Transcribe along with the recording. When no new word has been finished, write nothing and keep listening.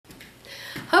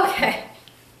Okay.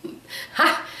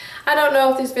 I don't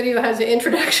know if this video has an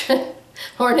introduction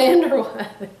or an end or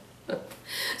what.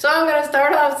 So I'm going to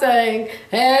start off saying,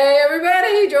 hey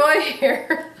everybody, Joy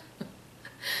here.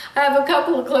 I have a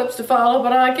couple of clips to follow,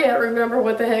 but I can't remember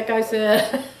what the heck I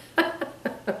said.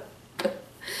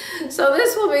 So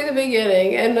this will be the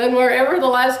beginning, and then wherever the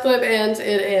last clip ends,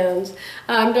 it ends.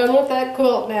 I'm done with that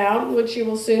quilt now, which you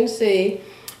will soon see,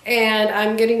 and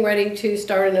I'm getting ready to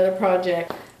start another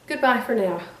project. Goodbye for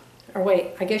now. Or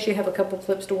wait, I guess you have a couple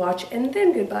clips to watch, and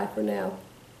then goodbye for now.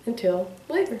 Until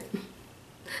later.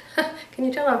 Can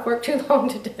you tell I've worked too long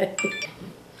today?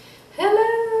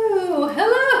 Hello,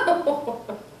 hello.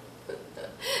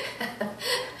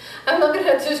 I'm looking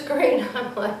at this screen,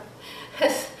 I'm like,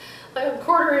 it's like a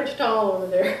 1/4 inch tall over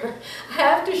there. I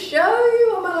have to show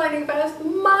you what my lightning fast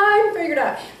mind figured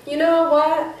out. You know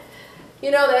what?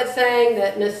 You know that saying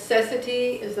that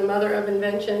necessity is the mother of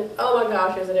invention? Oh my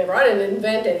gosh, is it ever? I didn't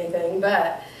invent anything,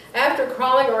 but after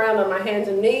crawling around on my hands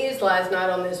and knees last night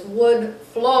on this wood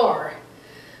floor,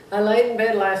 I laid in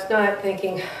bed last night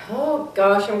thinking, oh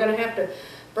gosh, I'm going to have to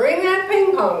bring that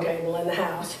ping pong table in the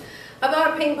house. I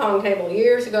bought a ping pong table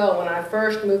years ago when I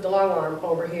first moved the long arm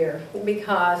over here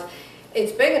because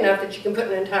it's big enough that you can put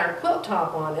an entire quilt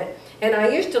top on it. And I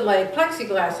used to lay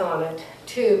plexiglass on it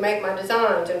to make my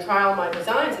designs and try all my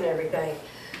designs and everything.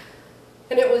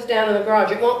 And it was down in the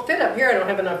garage. It won't fit up here. I don't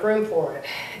have enough room for it.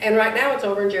 And right now it's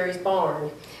over in Jerry's barn.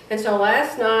 And so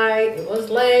last night, it was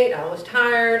late, I was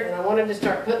tired, and I wanted to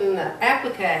start putting the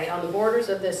applique on the borders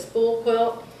of this spool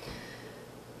quilt.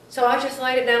 So I just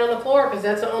laid it down on the floor because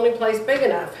that's the only place big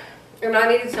enough. And I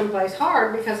needed someplace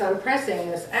hard because I'm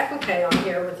pressing this applique on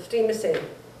here with the steam machine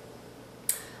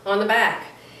on the back.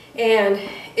 And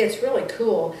it's really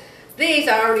cool. These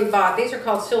I already bought. These are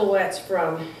called silhouettes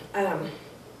from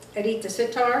Edith the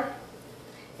Sitar.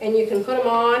 And you can put them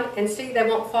on and see they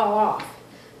won't fall off.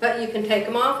 But you can take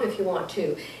them off if you want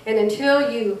to. And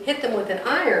until you hit them with an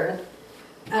iron,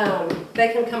 they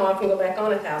can come off and go back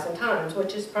on 1,000 times,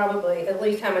 which is probably at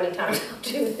least how many times I'll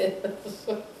do this.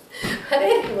 But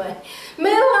anyway,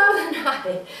 middle of the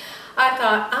night, I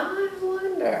thought, I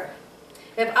wonder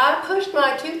if I pushed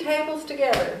my two tables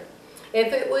together,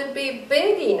 if it would be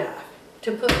big enough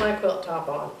to put my quilt top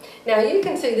on. Now you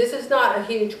can see this is not a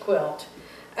huge quilt.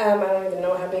 I don't even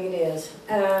know how big it is.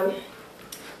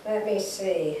 Let me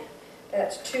see.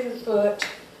 That's 2 foot,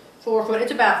 4 foot.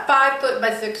 It's about 5 foot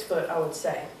by 6 foot, I would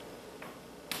say.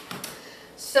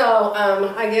 So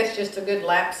I guess just a good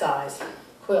lap size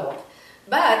quilt.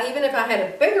 But even if I had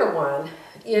a bigger one,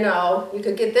 you know, you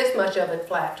could get this much of it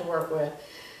flat to work with.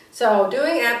 So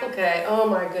doing applique, oh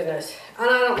my goodness. And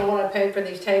I don't know what I paid for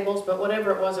these tables, but whatever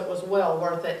it was well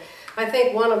worth it. I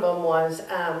think one of them was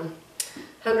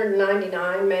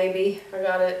 $199 maybe. I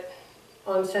got it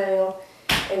on sale.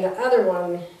 And the other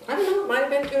one, I don't know, it might have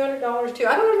been $200 too.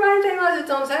 I don't know if anything else it's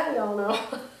on sale, y'all know.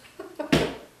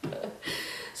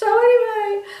 So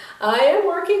anyway, I am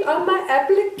working on my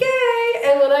applique,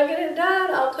 and when I get it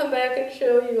done, I'll come back and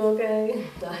show you, okay?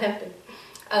 I have to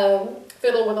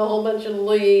fiddle with a whole bunch of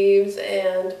leaves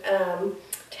and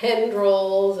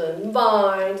tendrils and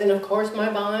vines, and of course my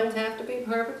vines have to be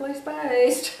perfectly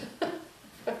spaced.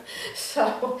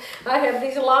 So I have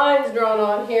these lines drawn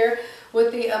on here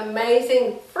with the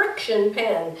amazing friction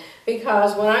pen,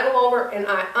 because when I go over and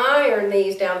I iron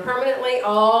these down permanently,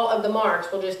 all of the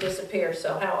marks will just disappear.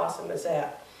 So how awesome is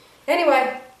that?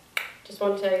 Anyway, just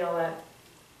want to tell you all that.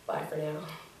 Bye for now.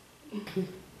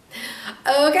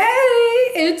 Okay,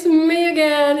 it's me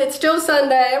again. It's still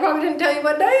Sunday. I probably didn't tell you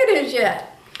what day it is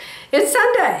yet. It's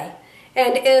Sunday,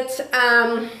 and it's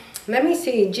let me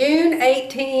see, June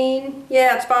 18,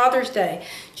 yeah, it's Father's Day,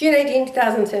 June 18,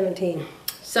 2017.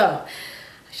 So,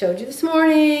 I showed you this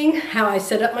morning how I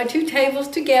set up my two tables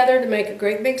together to make a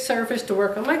great big surface to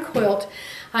work on my quilt.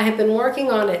 I have been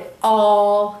working on it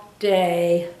all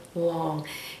day long.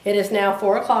 It is now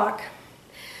 4 o'clock.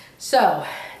 So,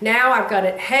 now I've got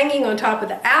it hanging on top of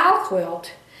the owl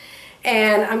quilt,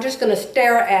 and I'm just going to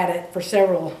stare at it for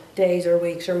several days or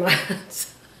weeks or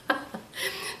months.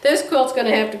 This quilt's going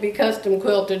to have to be custom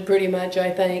quilted pretty much,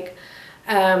 I think.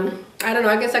 I don't know,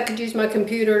 I guess I could use my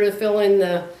computer to fill in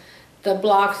the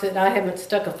blocks that I haven't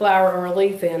stuck a flower or a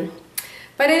leaf in.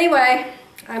 But anyway,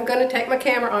 I'm going to take my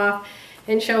camera off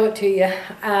and show it to you.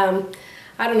 I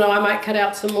don't know, I might cut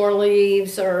out some more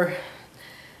leaves, or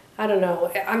I don't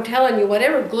know. I'm telling you,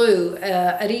 whatever glue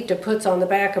Adita puts on the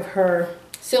back of her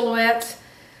silhouettes,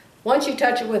 once you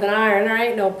touch it with an iron, there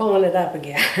ain't no pulling it up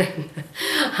again.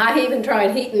 I even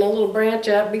tried heating a little branch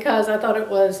up because I thought it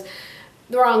was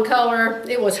the wrong color.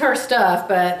 It was her stuff,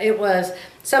 but it was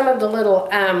some of the little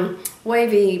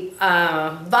wavy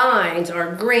vines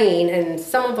are green, and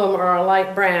some of them are a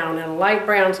light brown, and a light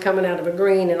brown's coming out of a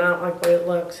green, and I don't like the way it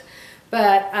looks.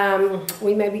 But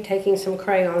we may be taking some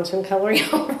crayons and coloring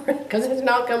over it because it's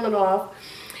not coming off.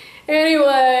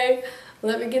 Anyway,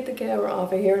 let me get the camera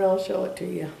off of here and I'll show it to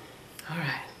you. All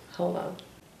right, hold on.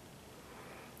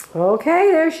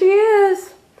 Okay, there she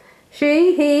is.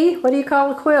 She, he, what do you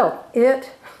call a quilt?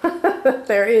 It.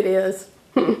 There it is.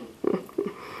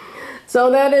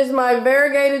 So that is my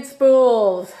Variegated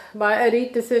Spools by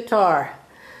Edith Sitar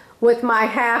with my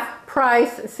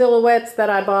half-price silhouettes that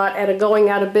I bought at a going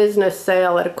out of business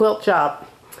sale at a quilt shop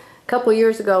a couple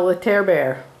years ago with Tear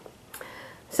Bear.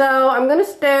 So I'm going to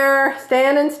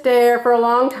stand and stare for a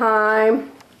long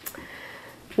time.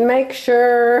 Make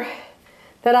sure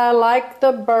that I like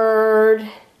the bird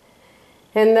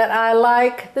and that I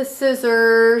like the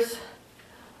scissors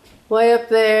way up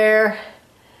there,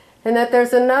 and that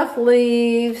there's enough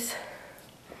leaves.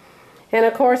 And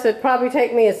of course it'd probably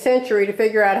take me a century to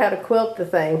figure out how to quilt the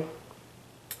thing.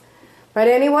 But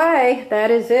anyway,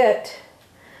 that is it.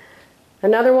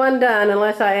 Another one done,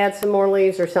 unless I add some more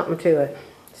leaves or something to it.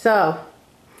 So,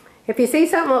 if you see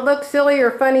something that looks silly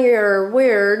or funny or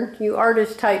weird, you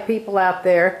artist type people out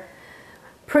there,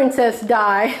 Princess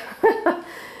Di,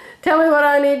 tell me what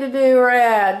I need to do or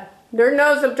add. There's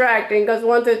no subtracting, because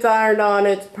once it's ironed on,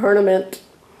 it's permanent.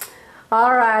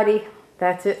 Alrighty,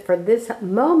 that's it for this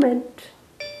moment.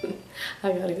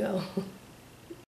 I gotta go.